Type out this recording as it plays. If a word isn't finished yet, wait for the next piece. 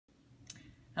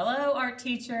Hello art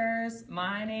teachers,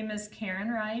 my name is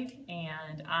Karen Wright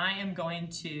and I am going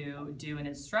to do an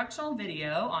instructional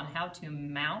video on how to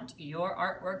mount your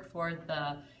artwork for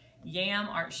the YAM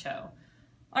art show.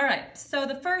 Alright, so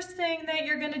the first thing that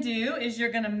you're going to do is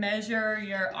you're going to measure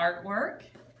your artwork.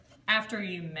 After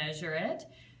you measure it,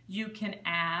 you can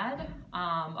add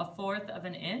 1/4 of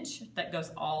an inch that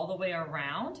goes all the way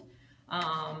around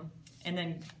and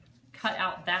then cut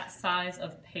out that size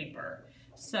of paper.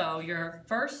 So your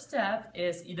first step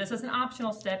is, this is an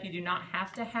optional step, you do not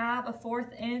have to have a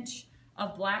 1/4 inch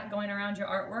of black going around your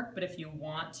artwork, but if you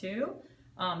want to,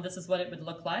 this is what it would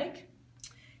look like.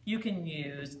 You can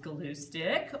use glue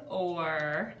stick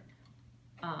or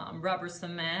rubber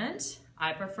cement.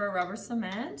 I prefer rubber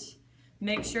cement.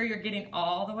 Make sure you're getting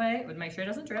all the way, make sure it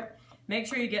doesn't drip. Make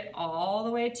sure you get all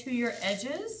the way to your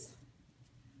edges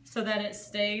so that it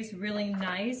stays really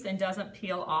nice and doesn't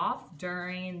peel off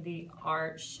during the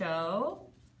art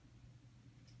show.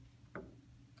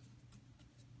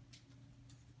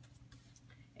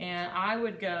 And I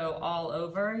would go all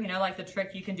over, you know, like the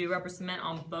trick, you can do rubber cement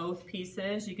on both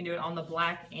pieces. You can do it on the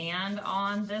black and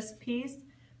on this piece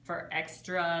for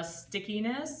extra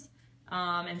stickiness.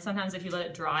 And sometimes if you let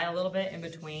it dry a little bit in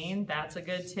between, that's a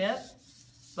good tip.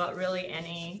 But really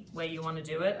any way you want to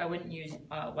do it. I wouldn't use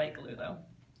white glue though.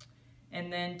 And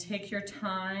then take your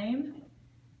time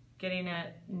getting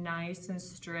it nice and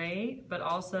straight, but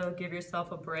also give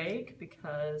yourself a break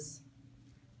because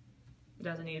it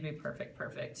doesn't need to be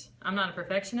perfect. I'm not a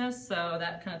perfectionist, so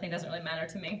that kind of thing doesn't really matter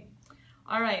to me.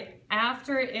 All right,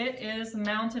 after it is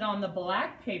mounted on the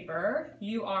black paper,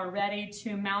 you are ready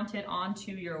to mount it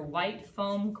onto your white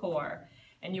foam core.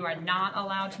 And you are not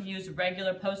allowed to use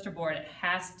regular poster board. It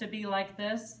has to be like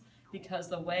this because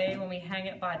the way when we hang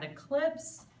it by the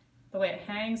clips, the way it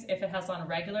hangs, if it has on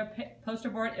regular poster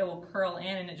board, it will curl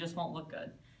in and it just won't look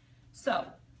good. So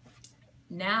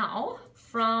now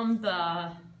from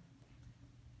the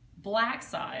black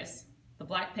size, the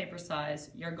black paper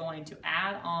size, you're going to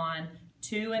add on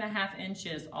 2.5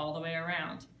 inches all the way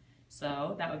around.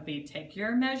 So that would be take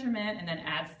your measurement and then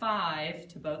add 5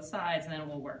 to both sides and then it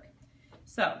will work.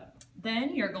 So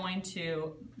then you're going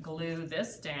to glue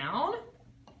this down.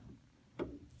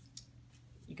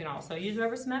 You can also use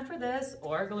rubber cement for this,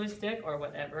 or glue stick, or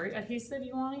whatever adhesive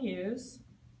you want to use.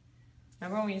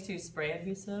 Remember when we used to use spray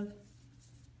adhesive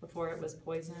before it was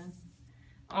poison?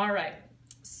 All right,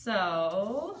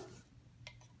 so,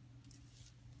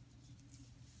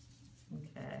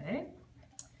 okay.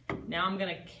 Now I'm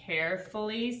going to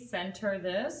carefully center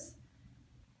this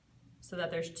so that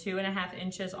there's 2.5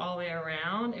 inches all the way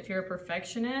around. If you're a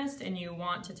perfectionist and you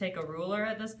want to take a ruler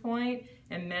at this point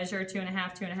and measure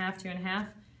 2.5, 2.5, 2.5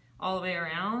 all the way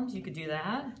around, you could do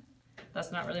that.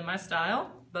 That's not really my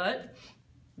style, but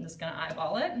I'm just gonna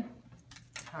eyeball it.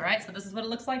 All right, so this is what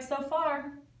it looks like so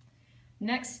far.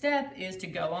 Next step is to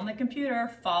go on the computer,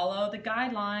 follow the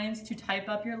guidelines to type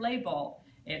up your label.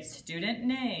 It's student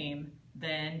name,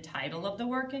 then title of the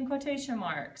work in quotation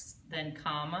marks, then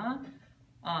comma,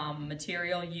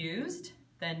 material used,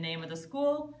 then name of the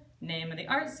school, name of the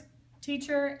arts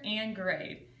teacher, and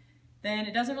grade. Then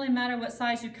it doesn't really matter what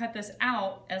size you cut this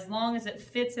out as long as it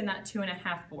fits in that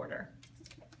 2.5 border.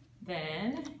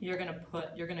 Then you're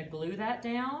gonna glue that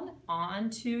down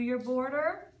onto your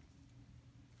border.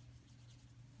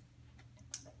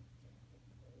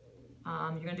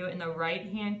 You're gonna do it in the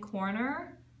right-hand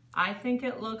corner. I think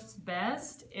it looks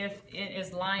best if it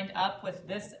is lined up with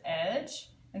this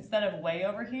edge instead of way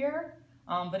over here.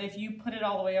 But if you put it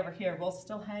all the way over here, we'll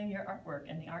still hang your artwork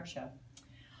in the art show.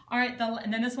 All right,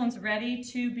 and then this one's ready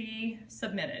to be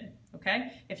submitted,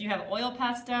 okay? If you have oil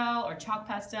pastel or chalk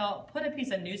pastel, put a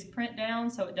piece of newsprint down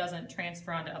so it doesn't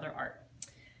transfer onto other art.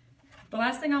 The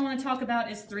last thing I want to talk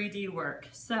about is 3D work.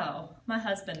 So, my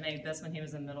husband made this when he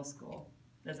was in middle school.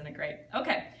 Isn't it great?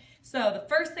 Okay, so the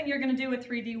first thing you're going to do with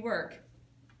 3D work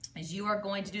is you are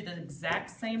going to do the exact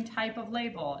same type of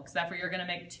label, except for you're going to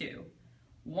make 2.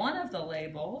 One of the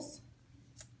labels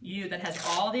that has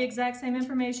all the exact same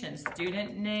information,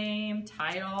 student name,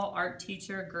 title, art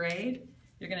teacher, grade,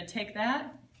 you're going to take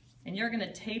that and you're going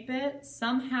to tape it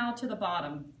somehow to the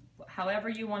bottom, however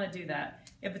you want to do that.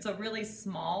 If it's a really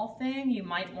small thing, you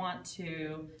might want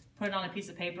to put it on a piece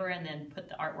of paper and then put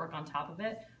the artwork on top of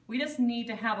it. We just need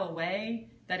to have a way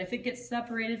that if it gets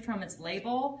separated from its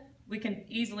label, we can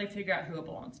easily figure out who it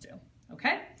belongs to,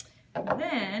 okay?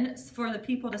 Then, for the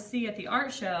people to see at the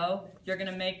art show, you're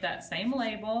gonna make that same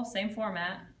label, same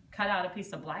format, cut out a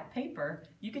piece of black paper.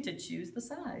 You get to choose the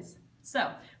size.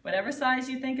 So, whatever size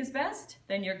you think is best,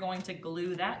 then you're going to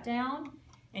glue that down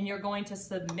and you're going to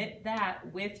submit that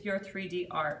with your 3D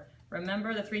art.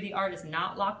 Remember, the 3D art is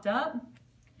not locked up,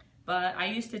 but I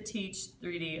used to teach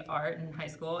 3D art in high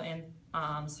school in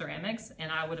ceramics,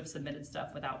 and I would have submitted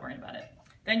stuff without worrying about it.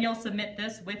 Then you'll submit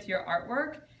this with your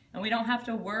artwork, and we don't have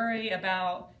to worry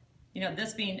about, you know,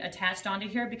 this being attached onto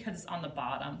here because it's on the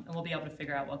bottom, and we'll be able to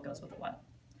figure out what goes with what.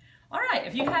 All right,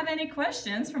 if you have any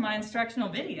questions for my instructional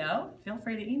video, feel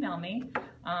free to email me.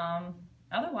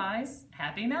 Otherwise,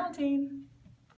 happy mounting!